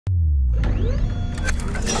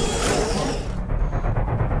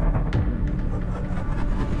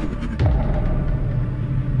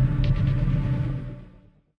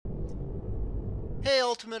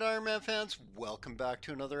ultimate Iron Man fans, welcome back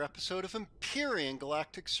to another episode of Empyrion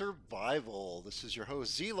Galactic Survival. This is your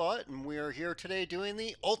host Zeellott, and we are here today doing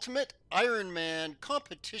the Ultimate Iron Man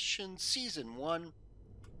Competition Season 1.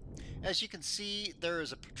 As you can see, there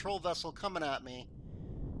is a patrol vessel coming at me.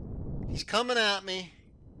 He's coming at me.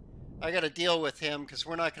 I gotta deal with him because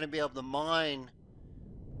we're not going to be able to mine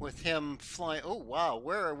with him flying. Oh wow,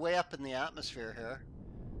 we're way up in the atmosphere here.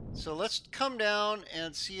 So let's come down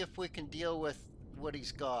and see if we can deal with what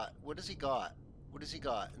he's got. What does he got? What does he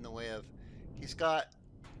got in the way of... He's got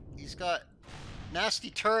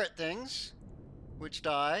nasty turret things, which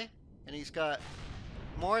die. And he's got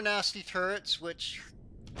more nasty turrets, which...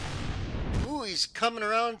 Ooh, he's coming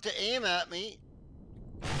around to aim at me.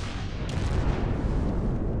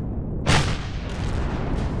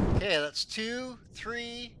 Okay, that's 2,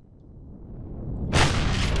 3...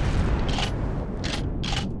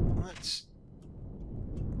 Let's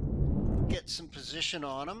get some position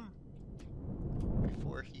on him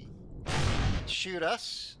before he shoot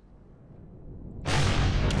us.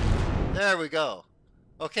 There we go.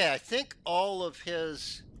 Okay, I think all of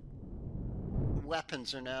his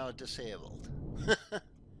weapons are now disabled.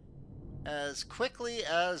 As quickly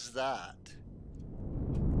as that.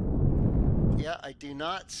 Yeah, I do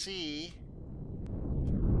not see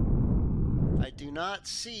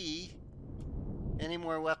any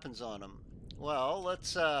more weapons on him. Well,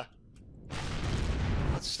 let's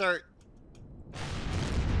start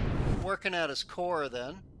working at his core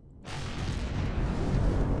then.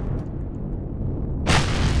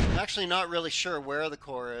 I'm actually not really sure where the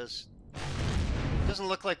core is. Doesn't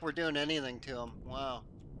look like we're doing anything to him. Wow.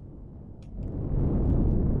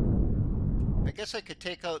 I guess I could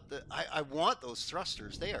take out the... I want those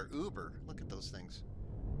thrusters. They are uber. Look at those things.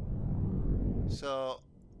 So...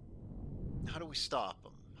 how do we stop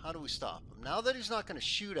him? How do we stop him? Now that he's not going to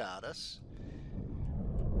shoot at us.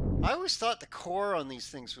 I always thought the core on these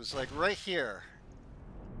things was like right here.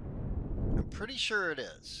 I'm pretty sure it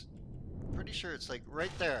is. I'm pretty sure it's like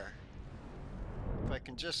right there. If I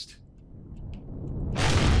can just...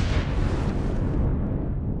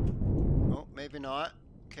 Oh, maybe not.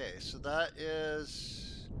 Okay, so that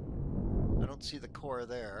is... I don't see the core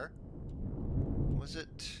there. Was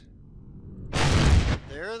it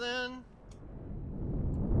there then?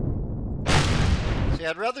 See,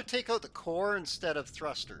 I'd rather take out the core instead of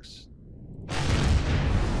thrusters.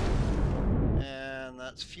 And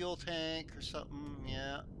that's fuel tank or something,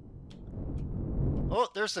 yeah. Oh,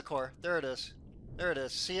 there's the core. There it is. There it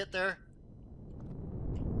is. See it there?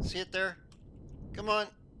 See it there? Come on.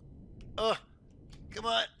 Oh, come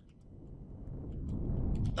on.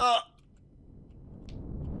 Oh.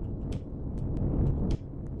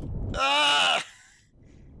 Ah!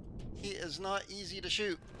 He is not easy to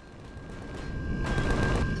shoot.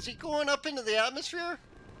 Is he going up into the atmosphere?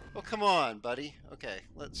 Oh, come on, buddy. Okay,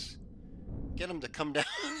 let's get him to come down.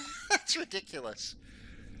 That's ridiculous.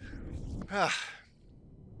 Okay,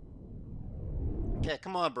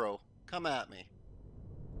 come on, bro. Come at me.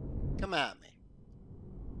 Come at me.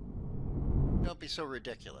 Don't be so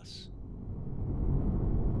ridiculous.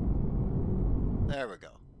 There we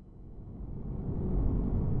go.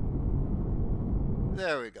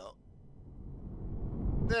 There we go.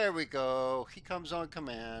 There we go. He comes on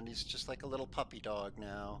command. He's just like a little puppy dog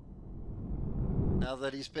now. Now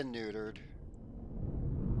that he's been neutered.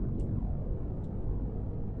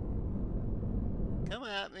 Come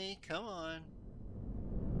at me. Come on.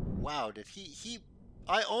 Wow, did he...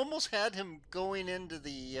 I almost had him going into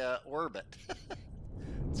the orbit.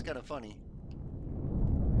 It's kind of funny.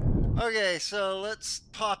 Okay, so let's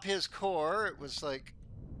pop his core. It was like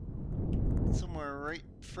somewhere right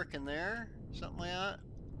frickin' there. Something like that.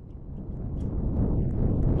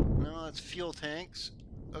 No, it's fuel tanks.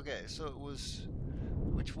 Okay, so it was...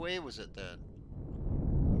 Which way was it then?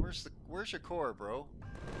 Where's your core, bro?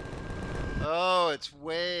 Oh, it's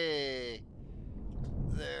way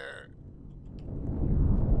there.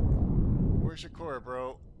 Where's your core,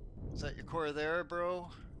 bro? Is that your core there, bro?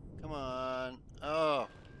 Come on. Oh.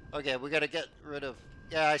 Okay, we gotta get rid of...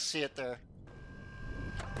 Yeah, I see it there.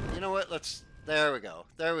 You know what? Let's... There we go.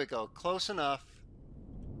 There we go. Close enough.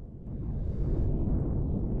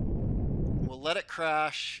 We'll let it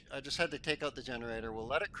crash. I just had to take out the generator. We'll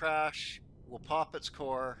let it crash. We'll pop its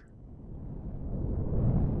core.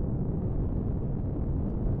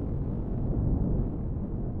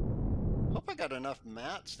 Hope I got enough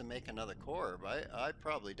mats to make another core, but I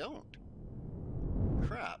probably don't.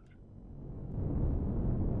 Crap.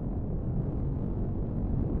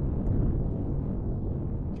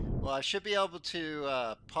 Well, I should be able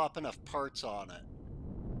to pop enough parts on it.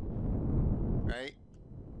 Right?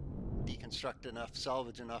 construct enough,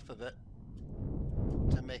 salvage enough of it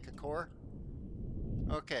to make a core.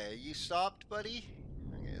 Okay, you stopped, buddy?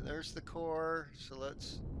 Okay, there's the core, so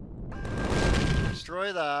let's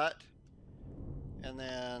destroy that. And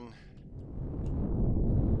then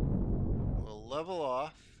we'll level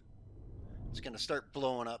off. It's going to start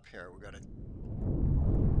blowing up here. We got to...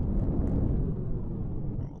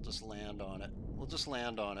 We'll just land on it. We'll just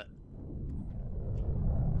land on it.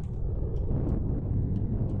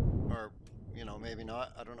 Or, you know, maybe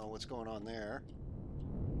not. I don't know what's going on there.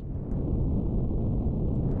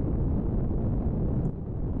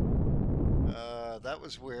 That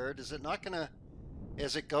was weird. Is it not gonna...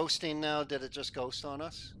 Is it ghosting now? Did it just ghost on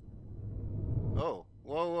us? Oh.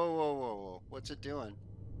 Whoa, whoa, whoa, whoa, whoa. What's it doing?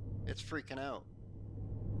 It's freaking out.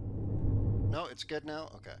 No, it's good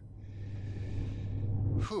now? Okay.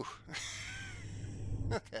 Whew.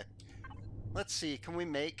 Okay. Let's see. Can we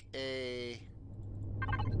make a...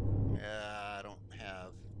 I don't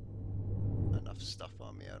have enough stuff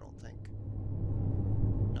on me, I don't think.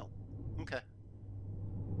 No. Okay.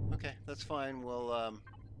 Okay, that's fine. We'll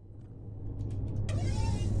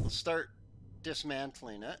start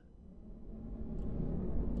dismantling it.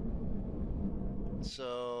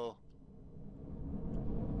 So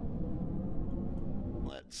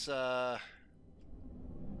let's yeah,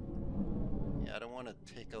 I don't want to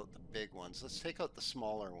take out the big ones. Let's take out the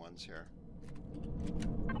smaller ones here.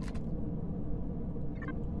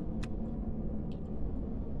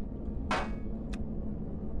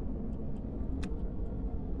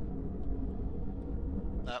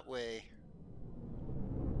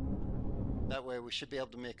 That way we should be able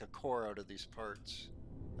to make a core out of these parts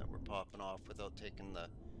that we're popping off without taking the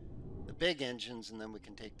big engines, and then we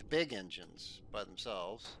can take the big engines by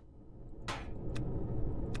themselves.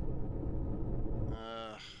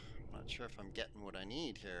 I'm not sure if I'm getting what I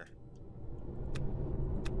need here.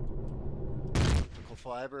 Optical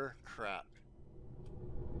fiber, crap.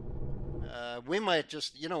 We might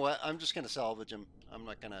just, you know what? I'm just gonna salvage them. I'm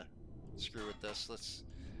not gonna screw with this. Let's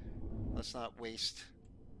not waste.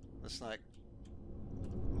 Let's not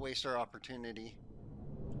waste our opportunity.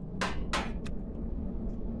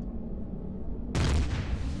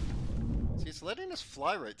 See, it's letting us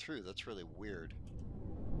fly right through. That's really weird,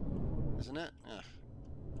 isn't it? I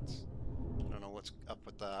don't know what's up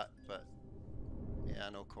with that, but yeah,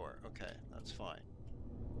 no core. Okay, that's fine.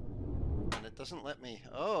 And it doesn't let me...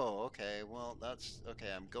 Oh, okay. Well, that's...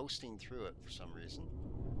 Okay, I'm ghosting through it for some reason.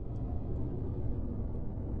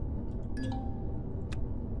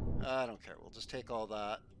 I don't care. We'll just take all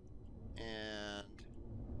that and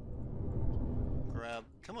grab...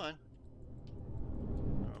 Come on.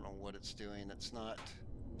 I don't know what it's doing. It's not...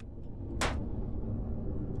 I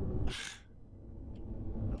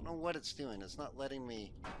don't know what it's doing. It's not letting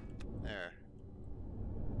me... There.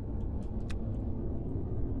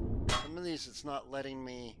 Some of these, it's not letting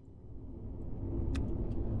me...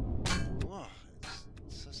 Whoa,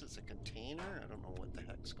 it says it's a container? I don't know what the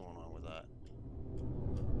heck's going on with that.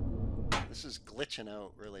 This is glitching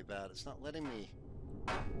out really bad. It's not letting me...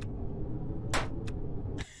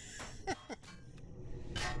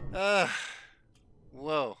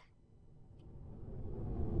 Whoa.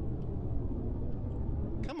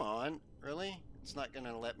 Come on, really? It's not going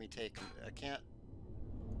to let me take them. I can't...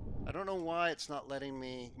 I don't know why it's not letting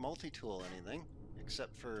me multi-tool anything,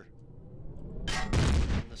 except for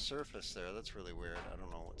the surface there. That's really weird. I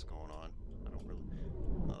don't know what's going on. I don't really...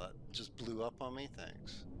 Oh, that just blew up on me?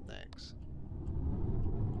 Thanks. Thanks.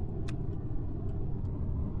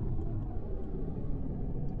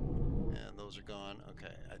 And those are gone.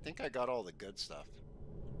 Okay, I think I got all the good stuff.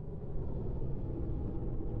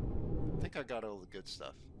 I think I got all the good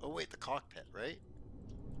stuff. Oh wait, the cockpit, right?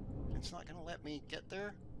 It's not gonna let me get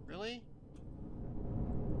there? Really?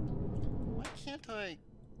 Why can't I...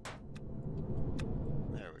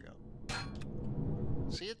 There we go.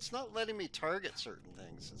 See, it's not letting me target certain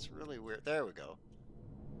things. It's really weird. There we go.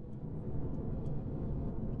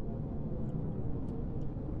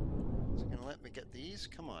 Is it gonna let me get these?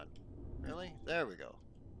 Come on. Really? There we go.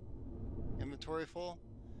 Inventory full?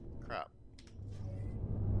 Crap.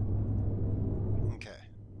 Okay.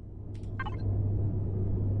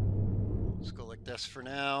 Let's go like this for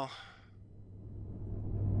now.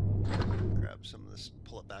 Grab some of this,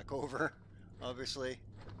 pull it back over, obviously.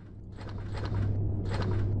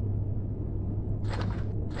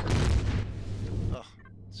 Oh,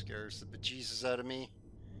 scares the bejesus out of me.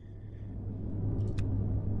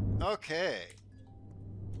 Okay.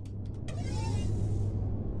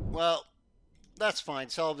 Well, that's fine.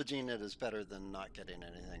 Salvaging it is better than not getting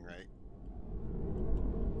anything, right?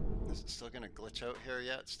 Is it still going to glitch out here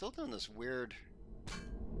yet? It's still doing this weird...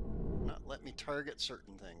 Not let me target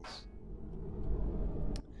certain things.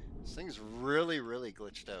 This thing's really, really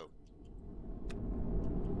glitched out.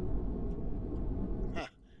 Huh.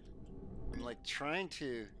 I'm like trying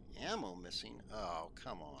to... Ammo missing? Oh,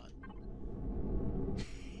 come on.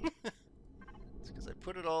 It's because I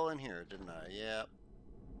put it all in here, didn't I? Yep.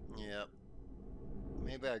 Yep.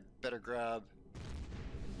 Maybe I better grab...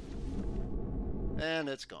 And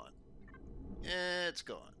it's gone. It's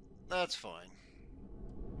gone. That's fine.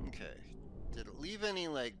 Okay. Did it leave any,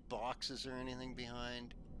 like, boxes or anything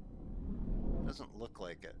behind? Doesn't look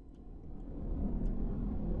like it.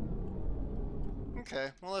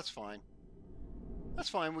 Okay, well that's fine. That's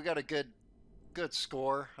fine, we got a good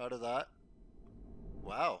score out of that.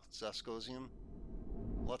 Wow, Zescosium.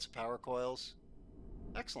 Lots of power coils.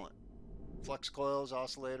 Excellent. Flux coils,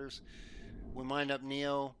 oscillators. We mined up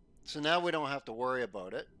Neo. So now we don't have to worry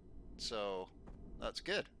about it. So that's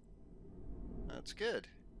good. That's good.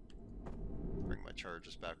 Bring my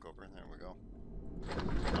charges back over, and there we go.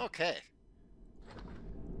 Okay.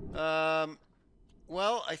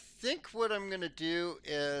 Well, I think what I'm going to do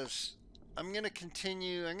is I'm going to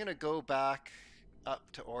continue. I'm going to go back up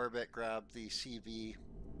to orbit, grab the CV,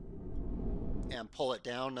 and pull it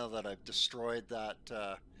down now that I've destroyed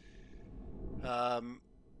that.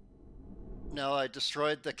 Now I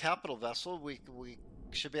destroyed the capital vessel. We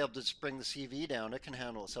should be able to just bring the CV down. It can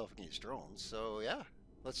handle itself against drones. So yeah,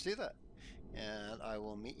 let's do that. And I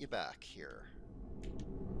will meet you back here.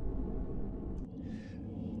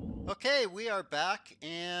 Okay, we are back,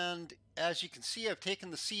 and as you can see, I've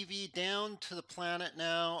taken the CV down to the planet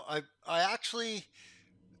now. I actually,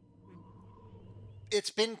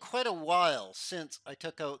 it's been quite a while since I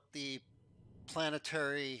took out the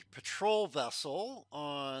planetary patrol vessel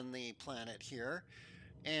on the planet here,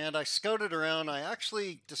 and I scouted around. I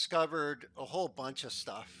actually discovered a whole bunch of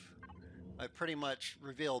stuff. I pretty much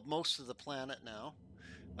revealed most of the planet now.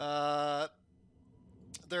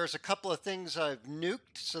 There's a couple of things I've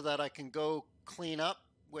nuked so that I can go clean up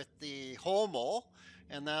with the whole mole,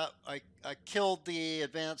 and that I killed the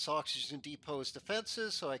advanced oxygen depots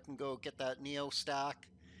defenses, so I can go get that Neo stack.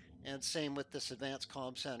 And same with this advanced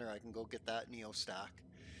comm center, I can go get that Neo stack.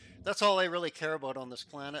 That's all I really care about on this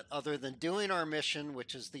planet, other than doing our mission,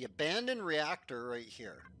 which is the abandoned reactor right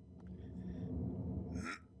here.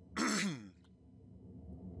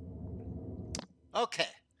 Okay.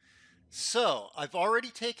 So, I've already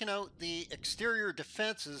taken out the exterior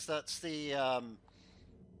defenses. That's the,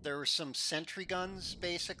 there were some sentry guns,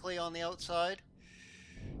 basically, on the outside.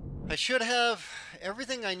 I should have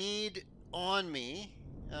everything I need on me.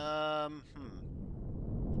 Well,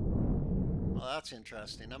 that's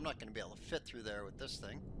interesting. I'm not going to be able to fit through there with this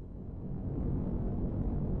thing.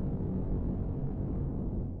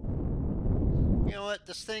 You know what?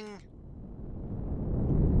 This thing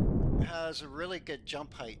has a really good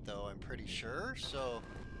jump height, though, I'm pretty sure. So,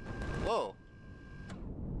 whoa.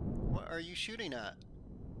 What are you shooting at?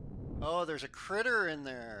 Oh, there's a critter in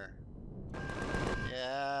there.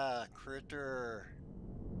 Yeah, critter.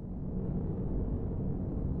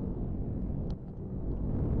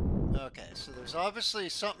 Okay, so there's obviously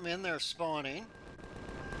something in there spawning.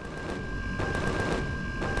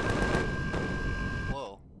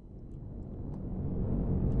 Whoa.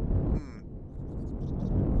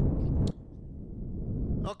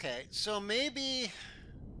 Okay, so maybe,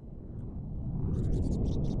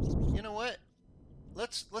 you know what?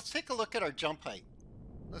 Let's take a look at our jump height.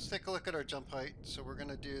 Let's take a look at our jump height. So we're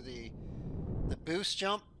gonna do the boost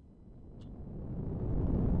jump.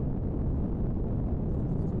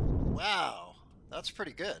 Wow, that's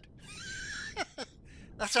pretty good.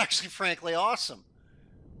 That's actually frankly awesome.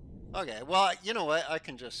 Okay, well, you know what? I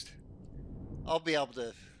can just, I'll be able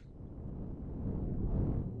to,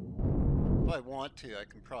 if I want to, I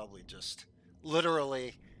can probably just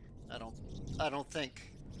literally, I don't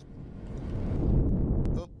think,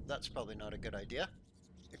 oh, that's probably not a good idea.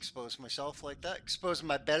 Expose myself like that, expose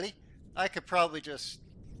my belly. I could probably just,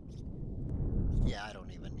 yeah, I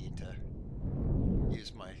don't even need to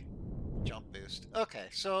use my jump boost. Okay,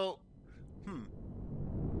 so,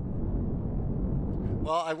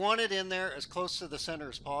 well, I want it in there as close to the center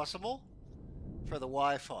as possible for the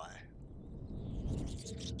Wi-Fi.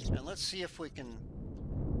 And let's see if we can,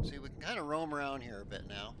 see, we can kind of roam around here a bit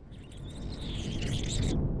now.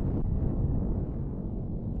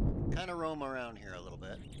 Kind of roam around here a little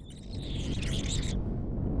bit.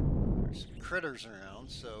 There's some critters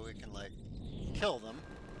around, so we can, like, kill them.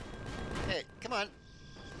 Hey, come on.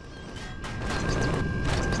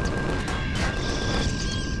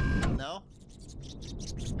 No?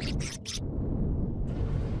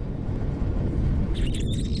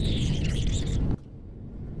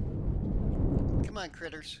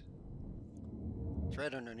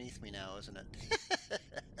 right underneath me now, isn't it?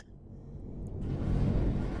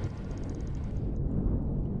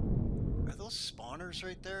 Are those spawners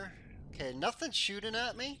right there? Okay, nothing's shooting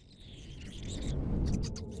at me.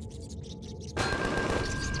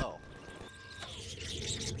 Oh.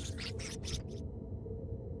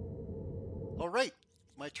 Oh, right.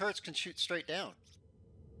 My turrets can shoot straight down.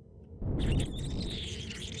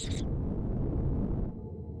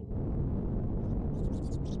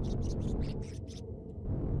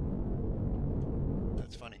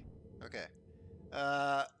 That's funny. Okay.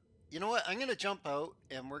 You know what? I'm going to jump out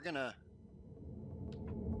and we're going to...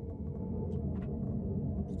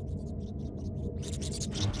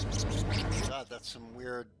 God, that's some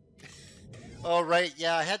weird... Oh, right.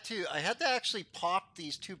 Yeah, I had to actually pop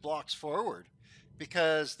these 2 blocks forward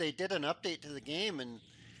because they did an update to the game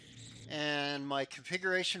and my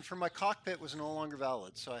configuration for my cockpit was no longer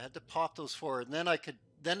valid. So I had to pop those forward and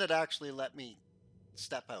then it actually let me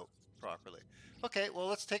step out properly. Okay, well,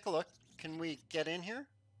 let's take a look. Can we get in here?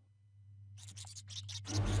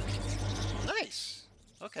 Nice.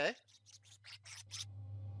 Okay.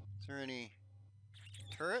 Is there any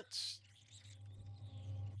turrets?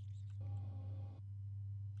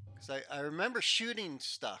 Because I remember shooting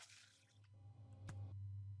stuff.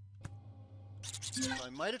 So I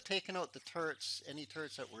might have taken out the turrets, any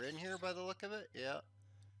turrets that were in here by the look of it. Yeah.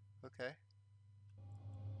 Okay.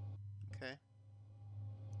 Okay.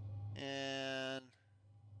 And...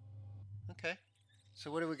 Okay.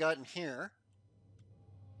 So what do we got in here?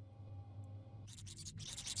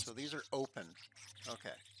 So these are open.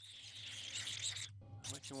 Okay.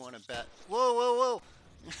 How much you want to bet? Whoa, whoa, whoa!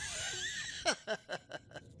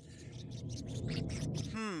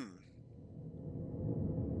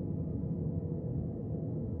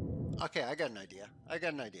 Okay, I got an idea. I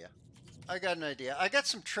got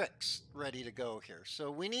some tricks ready to go here. So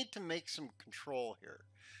we need to make some control here.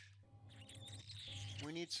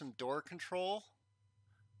 We need some door control.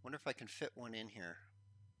 Wonder if I can fit one in here.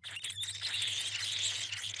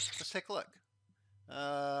 Let's take a look.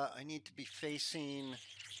 I need to be facing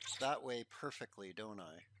that way perfectly, don't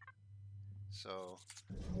I? So,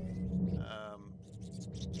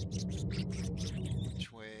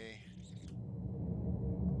 which way?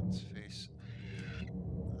 Let's face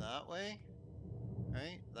that way,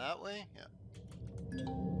 right? That way? Yeah.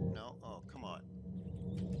 No? Oh, come on.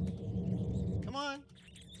 Come on.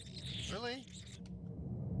 Really?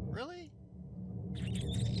 Really?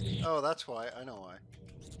 Oh, that's why. I know why.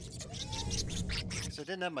 Because I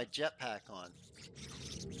didn't have my jetpack on.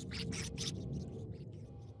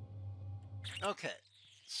 Okay,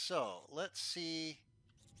 so let's see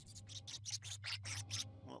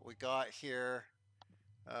what we got here.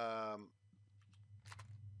 I'm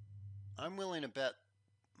willing to bet.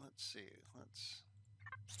 Let's see.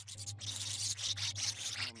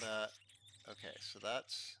 I'll bet. Okay, so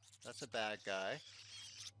that's a bad guy.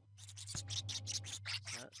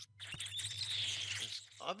 There's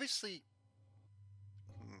obviously,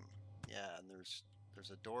 yeah, and there's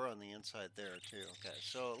a door on the inside there too. Okay,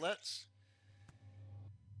 so let's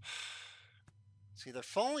see. They're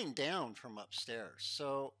falling down from upstairs.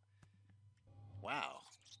 So, wow,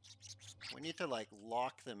 we need to like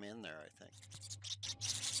lock them in there, I think.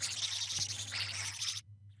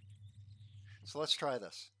 So let's try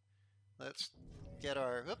this. Let's get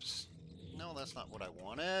our, oops, no, that's not what I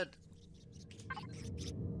wanted.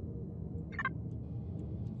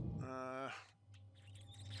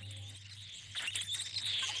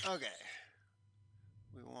 Okay.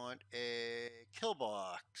 We want a kill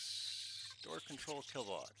box. Door control kill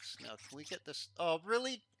box. Now, can we get this? Oh,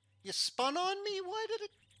 really? You spun on me? Why did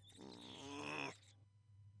it?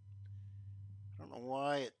 I don't know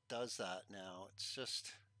why it does that now. It's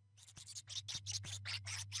just...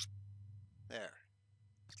 There.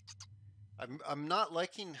 I'm not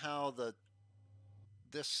liking how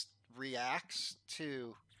this reacts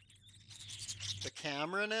to the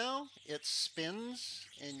camera now. It spins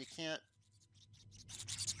and you can't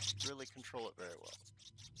really control it very well.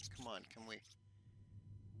 Come on, can we?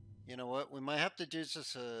 You know what? We might have to do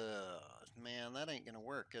this. Man, that ain't gonna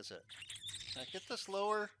work, is it? Can I get this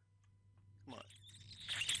lower? Come on.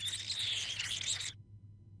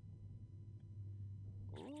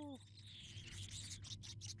 Ooh.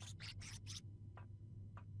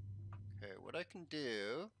 Okay, what I can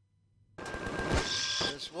do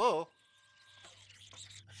is, whoa.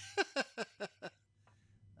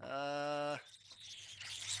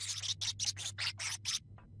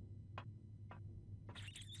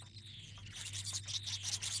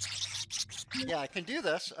 Yeah, I can do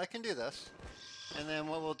this. And then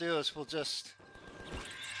what we'll do is we'll just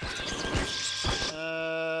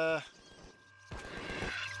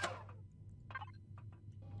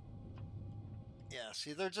Yeah,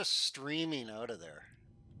 see, they're just streaming out of there.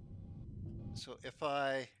 So if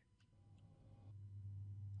I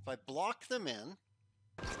block them in,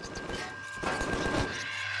 I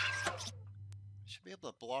should be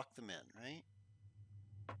able to block them in, right?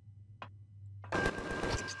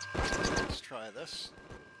 Let's try this.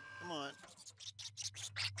 Come on.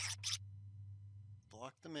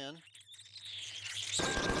 Block them in.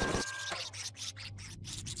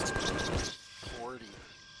 40.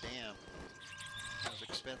 Damn. That was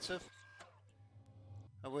expensive.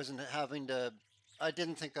 I wasn't having to... I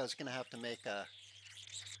didn't think I was going to have to make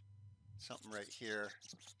something right here.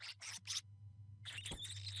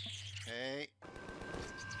 Okay.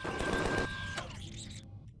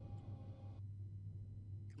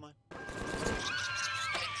 Come on.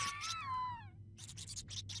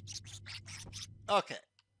 Okay.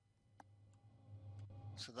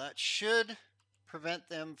 So that should prevent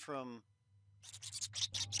them from...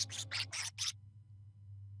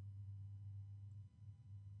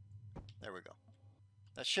 There we go.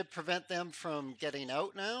 That should prevent them from getting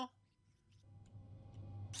out now.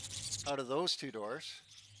 Out of those two doors.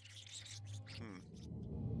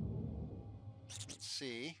 Let's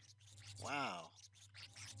see. Wow.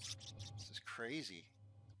 This is crazy.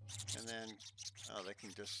 And then, oh, they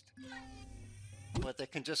can just... What, they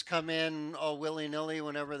can just come in all willy-nilly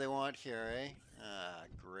whenever they want here, eh? Ah,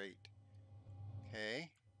 great.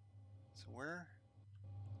 Okay. So where?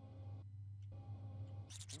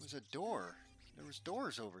 There was a door. There was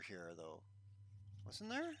doors over here, though. Wasn't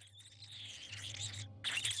there?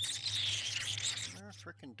 Isn't there a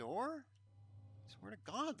frickin' door? I swear to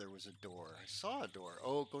God there was a door. I saw a door.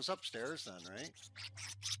 Oh, it goes upstairs then, right?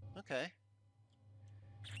 Okay.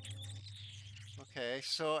 Okay,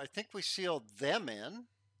 so I think we sealed them in.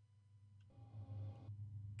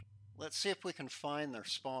 Let's see if we can find their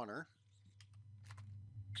spawner.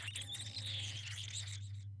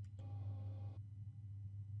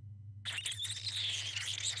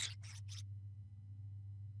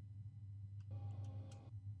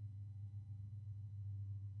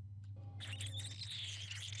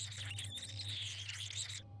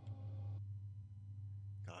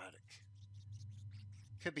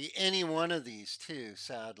 Could be any one of these too,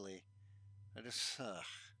 sadly. I just,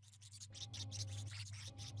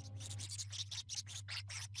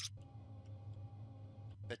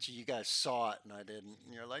 Bet you guys saw it and I didn't.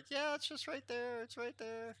 And you're like, yeah, it's just right there. It's right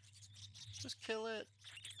there. Just kill it.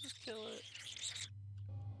 Just kill it.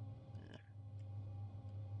 Yeah.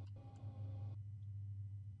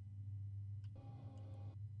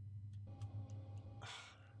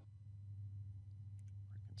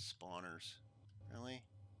 Freaking spawners. Really?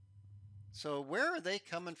 So where are they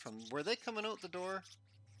coming from? Were they coming out the door?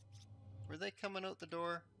 Were they coming out the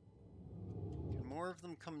door? Can more of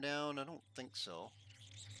them come down? I don't think so.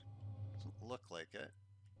 Doesn't look like it.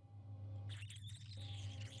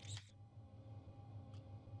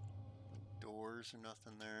 Doors or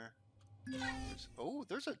nothing there.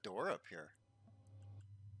 There's a door up here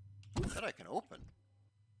that I can open.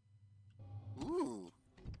 Ooh.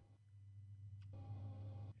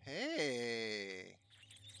 Hey.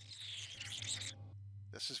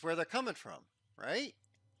 This is where they're coming from, right?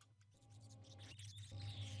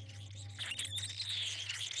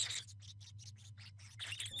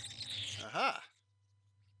 Aha.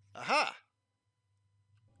 Aha.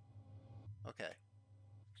 Okay.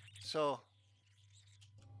 So,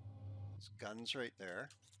 there's guns right there.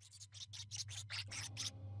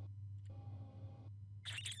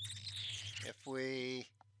 If we...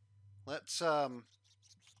 Let's,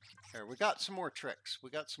 here, we got some more tricks. We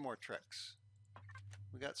got some more tricks.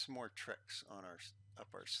 We got some more tricks on our up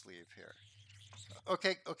our sleeve here.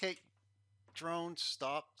 Okay, okay. Drone,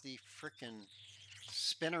 stop the frickin'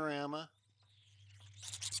 spinorama.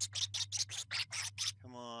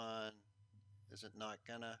 Come on. Is it not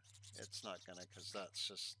gonna? It's not gonna, because that's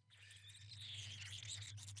just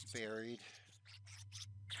buried.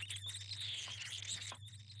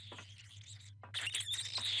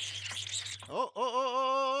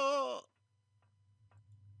 Oh!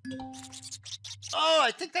 Oh,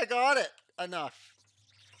 I think I got it. Enough.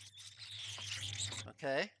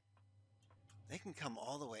 Okay. They can come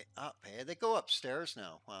all the way up, eh? They go upstairs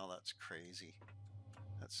now. Wow, that's crazy.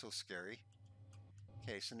 That's so scary.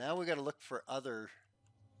 Okay, so now we got to look for other...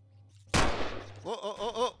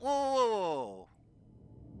 Whoa!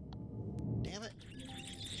 Damn it.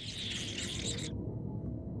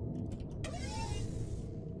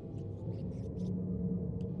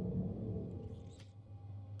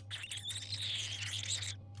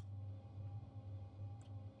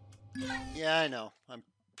 Yeah, I know. I'm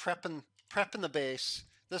prepping the base.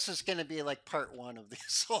 This is going to be like part 1 of the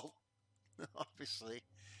assault. Obviously.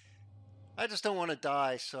 I just don't want to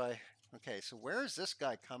die, so I... Okay, so where is this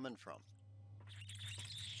guy coming from?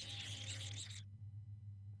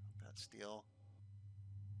 That steel.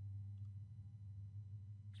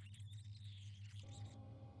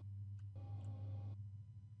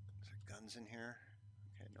 Is there guns in here?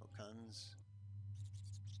 Okay, no guns.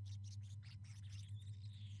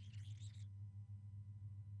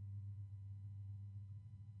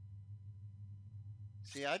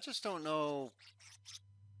 See, I just don't know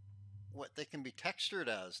what they can be textured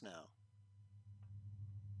as now.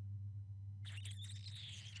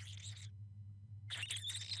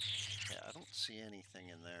 Yeah, I don't see anything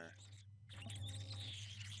in there.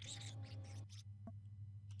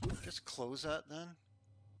 Just close that then.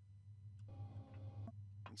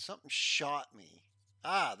 And something shot me.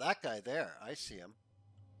 Ah, that guy there. I see him.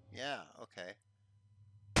 Yeah, okay.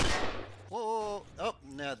 Whoa, whoa, whoa. Oh,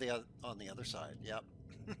 no, on the other side. Yep.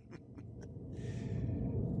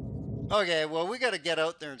 Okay, well, we got to get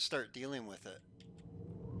out there and start dealing with it.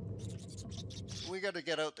 We got to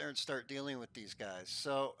get out there and start dealing with these guys.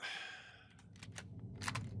 So,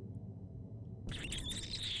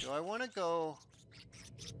 do I want to go...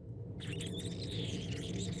 Do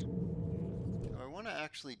I want to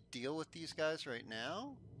actually deal with these guys right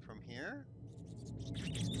now? From here?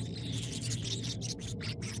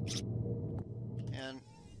 And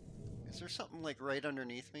is there something like right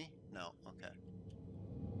underneath me? No, okay.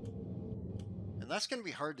 And that's going to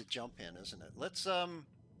be hard to jump in, isn't it? Let's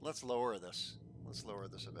lower this. Let's lower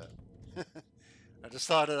this a bit. I just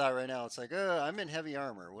thought of that right now. It's like, I'm in heavy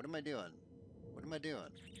armor. What am I doing? What am I doing?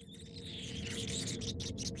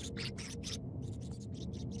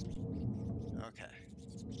 Okay.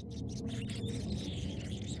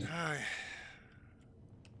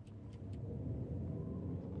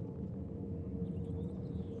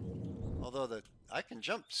 Although I can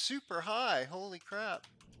jump super high. Holy crap.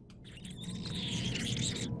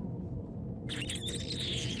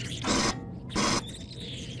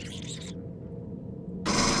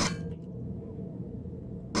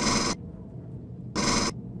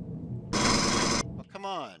 Oh, come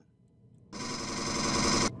on.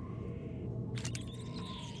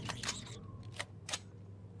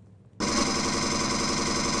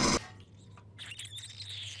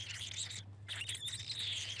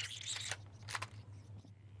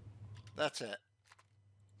 That's it.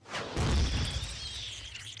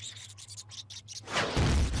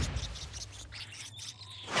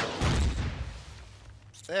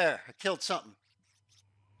 There, I killed something.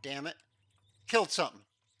 Damn it. Killed something.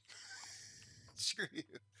 Screw you.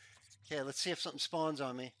 Okay, let's see if something spawns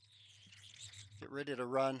on me. Get ready to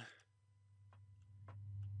run.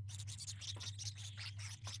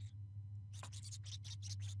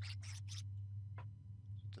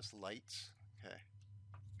 Just lights. Okay.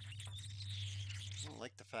 I don't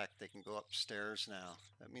like the fact they can go upstairs now.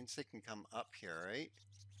 That means they can come up here, right?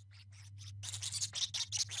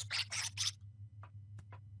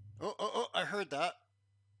 Oh, oh, oh, I heard that.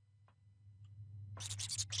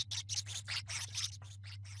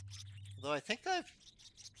 Though I think I've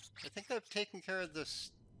taken care of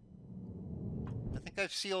this. I think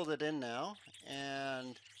I've sealed it in now,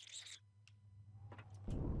 and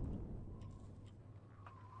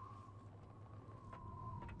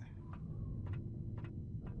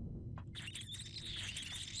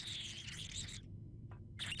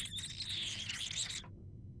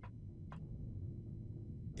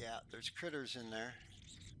yeah, there's critters in there.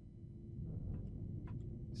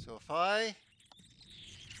 So if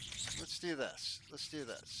let's do this. Let's do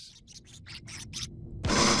this.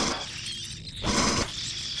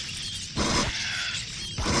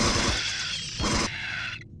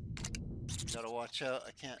 Gotta watch out.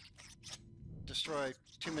 I can't destroy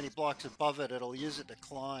too many blocks above it. It'll use it to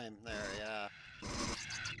climb. There, yeah.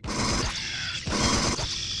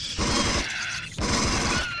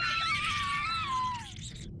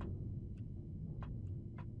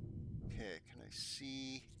 Okay, can I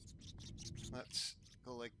see? Let's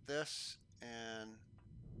go like this and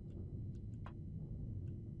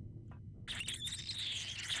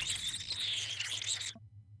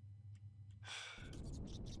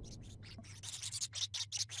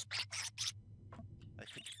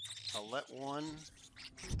I'll let one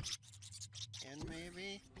in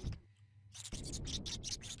maybe.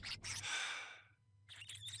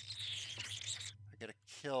 I gotta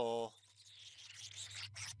kill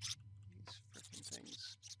these freaking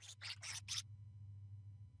things.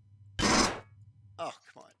 Oh,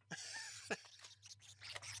 come on.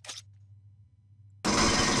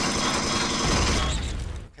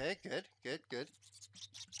 Okay, good, good, good.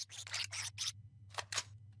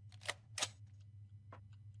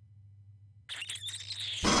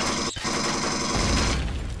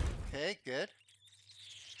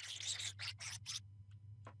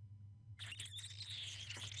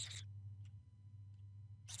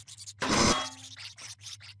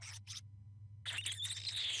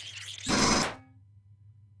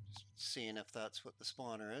 seeing if that's what the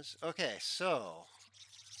spawner is. Okay, so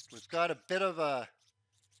we've got a bit of a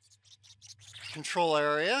control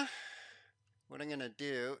area. What I'm going to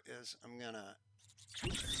do is I'm going to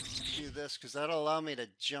do this because that'll allow me to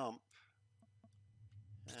jump.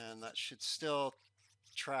 And that should still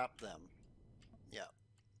trap them. Yeah.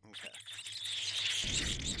 Okay.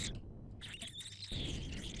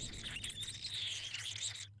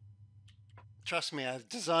 Trust me, I've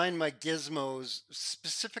designed my gizmos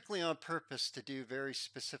specifically on purpose to do very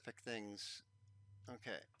specific things.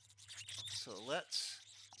 Okay. So let's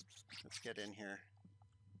get in here.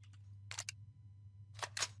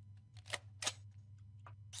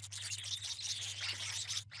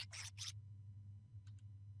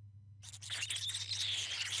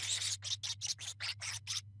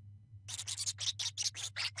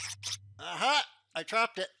 Aha! I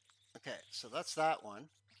trapped it. Okay, so that's that one.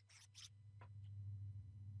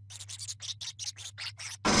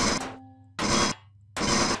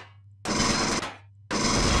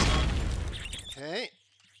 Okay.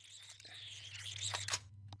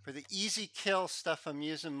 For the easy kill stuff, I'm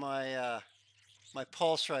using my my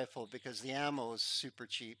pulse rifle because the ammo is super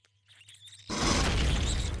cheap.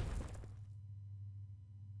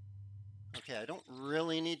 Okay, I don't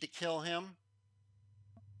really need to kill him.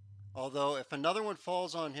 Although, if another one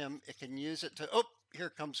falls on him, it can use it to... Oh, here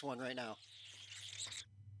comes one right now.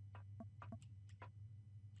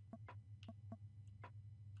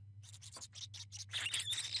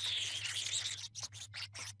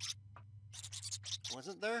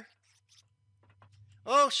 Wasn't there?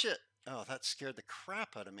 Oh, shit. Oh, that scared the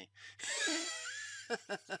crap out of me.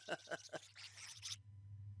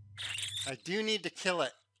 I do need to kill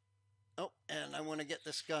it. Oh, and I want to get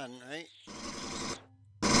this gun, right?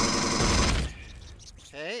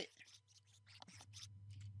 Okay.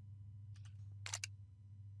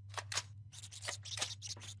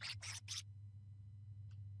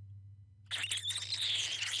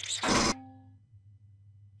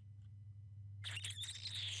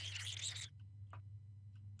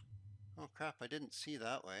 Oh crap, I didn't see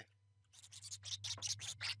that way.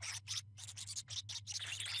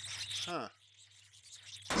 Huh.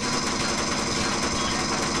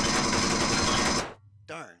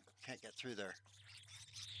 Darn, can't get through there.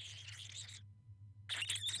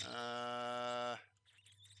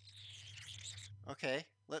 Okay,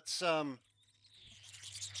 let's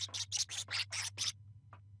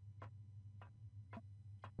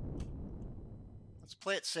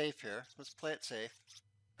play it safe here. Let's play it safe.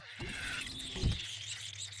 What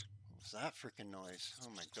was that freaking noise? Oh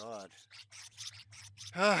my god.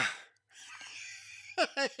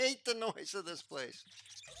 I hate the noise of this place.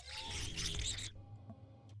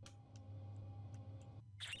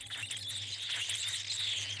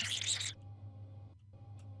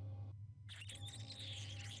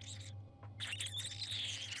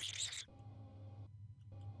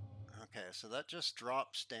 Okay, so that just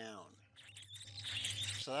drops down.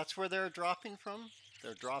 So that's where they're dropping from?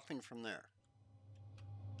 They're dropping from there.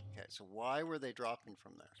 Okay, so why were they dropping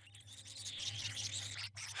from there?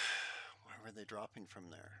 Why were they dropping from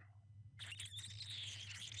there?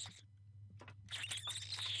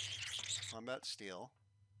 Combat steel.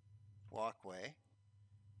 Walkway.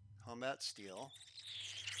 Combat steel.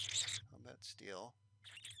 Combat steel.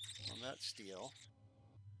 Combat steel.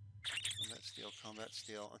 Combat steel. Combat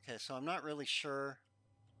steel. Okay, so I'm not really sure.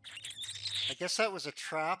 I guess that was a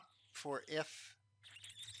trap for if...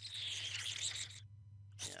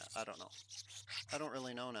 Yeah, I don't know. I don't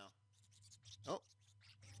really know now. Oh.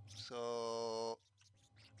 So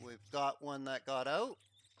we've got one that got out.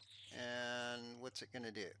 And what's it going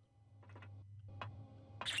to do?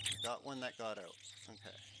 Got one that got out.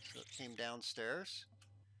 Okay, so it came downstairs.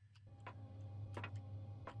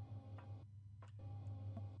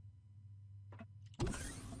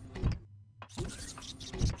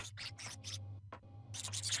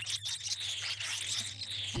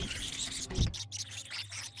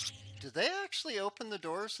 Do they actually open the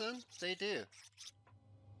doors then? They do.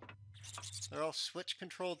 They're all switch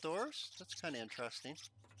controlled doors? That's kind of interesting.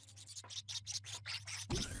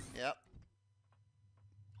 Yep.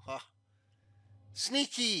 Huh.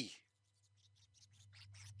 Sneaky!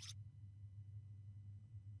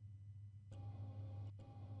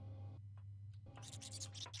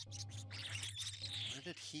 Where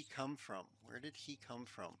did he come from? Where did he come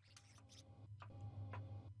from?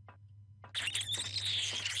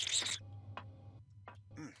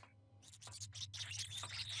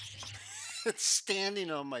 It's standing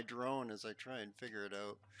on my drone as I try and figure it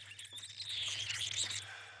out.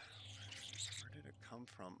 Where did it come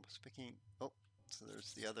from? Speaking... Oh, so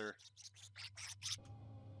there's the other...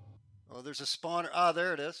 Oh, there's a spawner. Ah,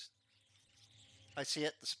 there it is. I see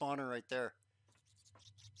it, the spawner right there.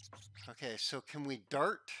 Okay, so can we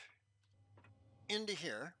dart into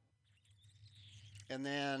here? And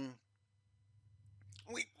then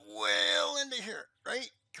we whale into here,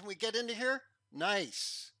 right? Can we get into here?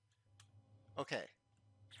 Nice. Okay.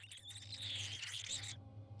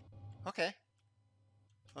 Okay.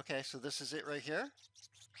 Okay, so this is it right here.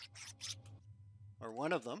 Or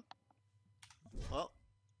one of them. Well.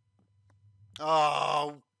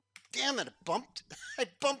 Oh, damn it, I bumped. I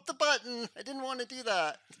bumped the button. I didn't want to do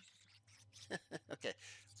that. Okay,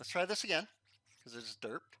 let's try this again, because it's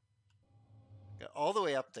derped. Got all the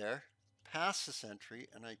way up there, past the sentry,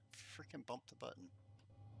 and I freaking bumped the button.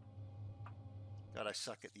 God, I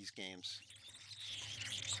suck at these games.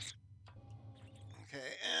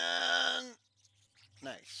 Okay, and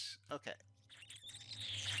nice. Okay.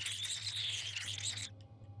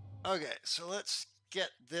 Okay, so let's get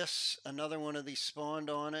this, another one of these spawned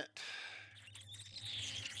on it.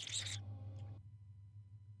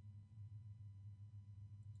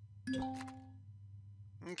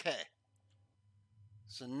 Okay.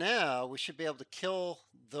 So now we should be able to kill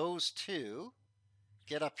those two,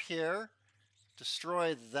 get up here,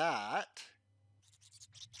 destroy that.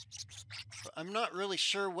 But I'm not really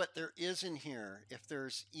sure what there is in here, if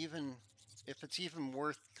it's even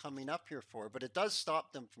worth coming up here for, but it does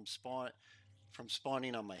stop them from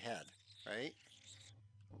spawning on my head, right?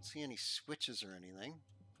 I don't see any switches or anything.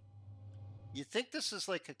 You'd think this is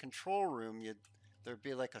like a control room, there'd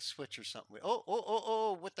be like a switch or something.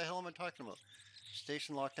 Oh, what the hell am I talking about?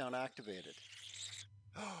 Station lockdown activated.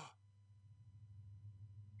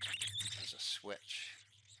 There's a switch.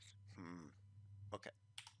 Okay.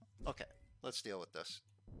 Okay. Let's deal with this.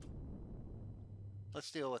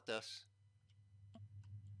 Let's deal with this.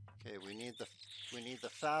 Okay, we need the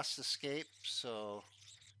fast escape, so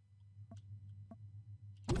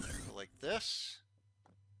like this.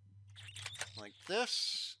 Like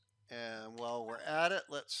this. And while we're at it,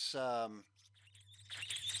 let's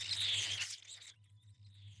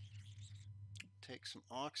take some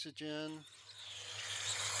oxygen.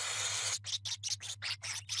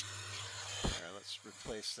 Alright, let's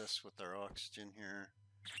replace this with our oxygen here.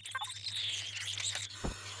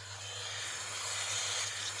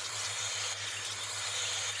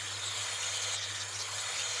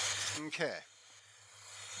 Okay.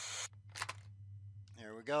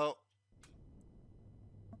 Here we go.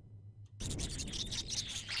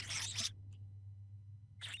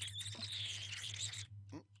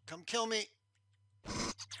 Come kill me.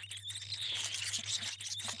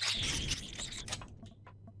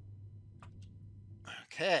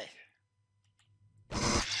 Okay.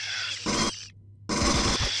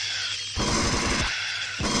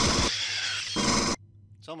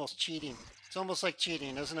 It's almost cheating. It's almost like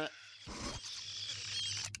cheating, isn't it?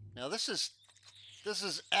 Now this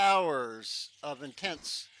is hours of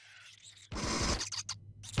intense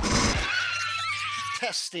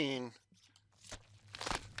testing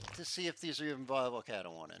to see if these are even viable. Okay, I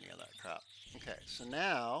don't want any of that crap. Okay, so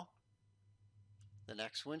now the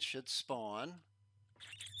next one should spawn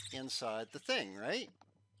inside the thing, right?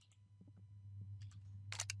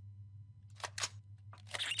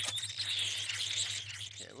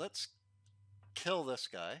 Okay, let's kill this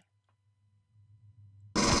guy.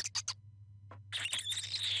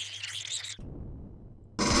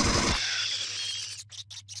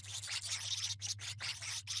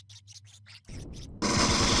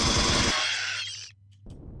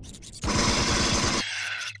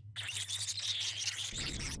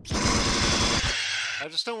 I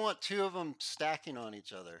just don't want two of them stacking on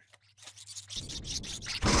each other.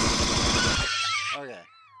 Okay.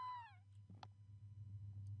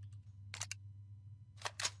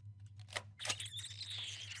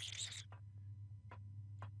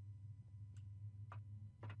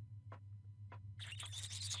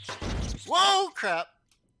 Whoa, crap.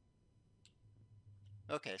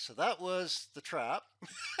 Okay, so that was the trap.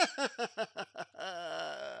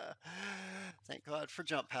 Thank God for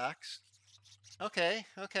jump packs. Okay,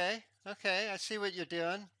 okay, okay. I see what you're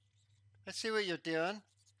doing. I see what you're doing.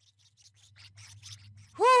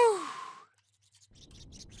 Whew!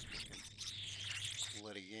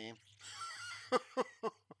 Bloody game.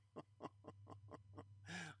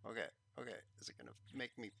 Okay, okay. Is it gonna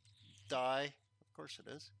make me die? Of course it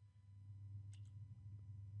is.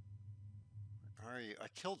 Where are you? I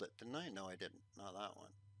killed it, didn't I? No, I didn't. Not that one.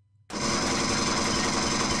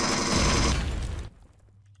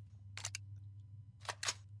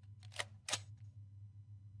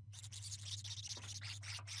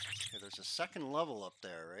 Okay, there's a second level up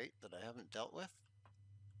there, right? That I haven't dealt with.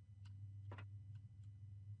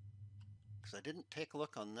 because I didn't take a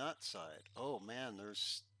look on that side. Oh man,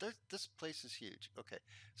 this place is huge. Okay,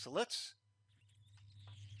 so let's,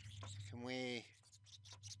 can we,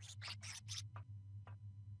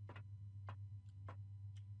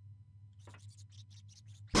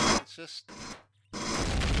 let's just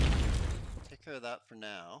take care of that for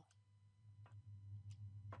now.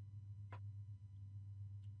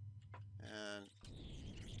 And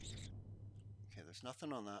okay, there's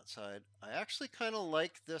nothing on that side. I actually kind of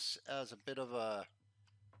like this as a bit of a,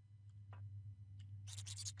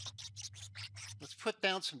 let's put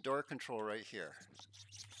down some door control right here.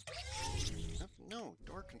 No,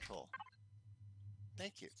 door control.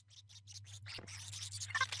 Thank you.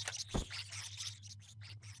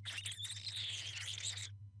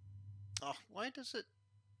 Oh, why is it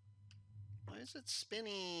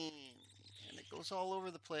spinning? And it goes all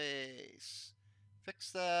over the place.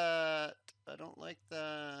 Fix that. I don't like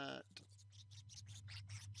that.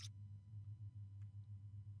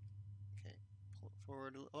 Okay, pull it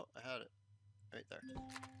forward. Oh, I had it right there.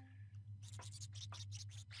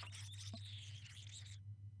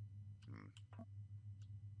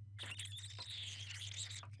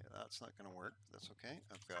 Okay, that's not going to work. That's okay.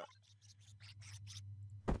 I've got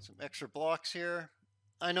some extra blocks here.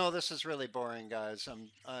 I know this is really boring, guys.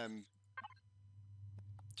 I'm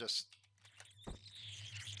just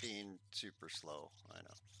being super slow.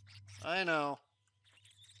 I know.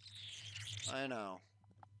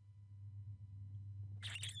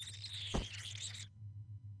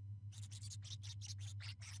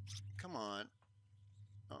 Come on.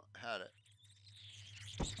 Oh, had it.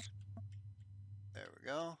 There we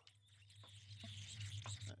go.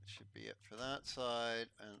 That should be it for that side.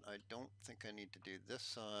 And I don't think I need to do this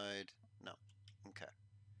side. No. Okay.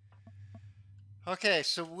 Okay,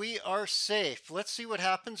 so we are safe. Let's see what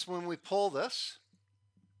happens when we pull this.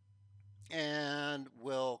 And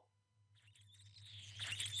we'll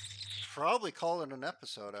probably call it an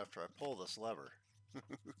episode after I pull this lever.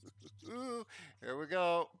 Ooh, here we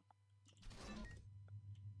go.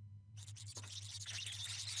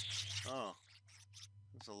 Oh,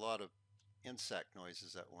 there's a lot of insect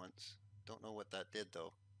noises at once. Don't know what that did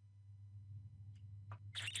though.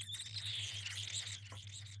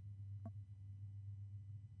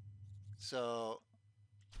 So,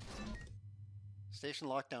 station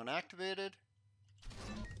lockdown activated.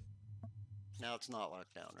 Now it's not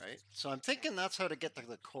locked down, right? So I'm thinking that's how to get to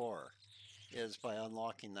the core, is by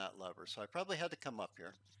unlocking that lever. So I probably had to come up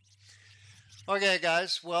here. Okay,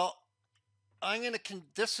 guys. Well, I'm gonna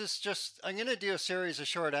do a series of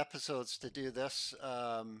short episodes to do this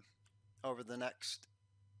over the next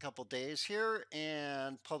couple days here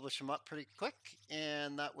and publish them up pretty quick,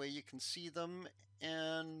 and that way you can see them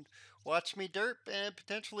and watch me derp and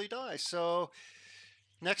potentially die. So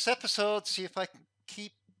next episode, see if I can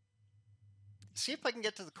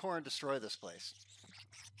get to the core and destroy this place.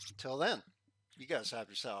 Until then, you guys have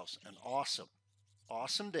yourselves an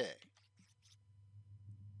awesome day.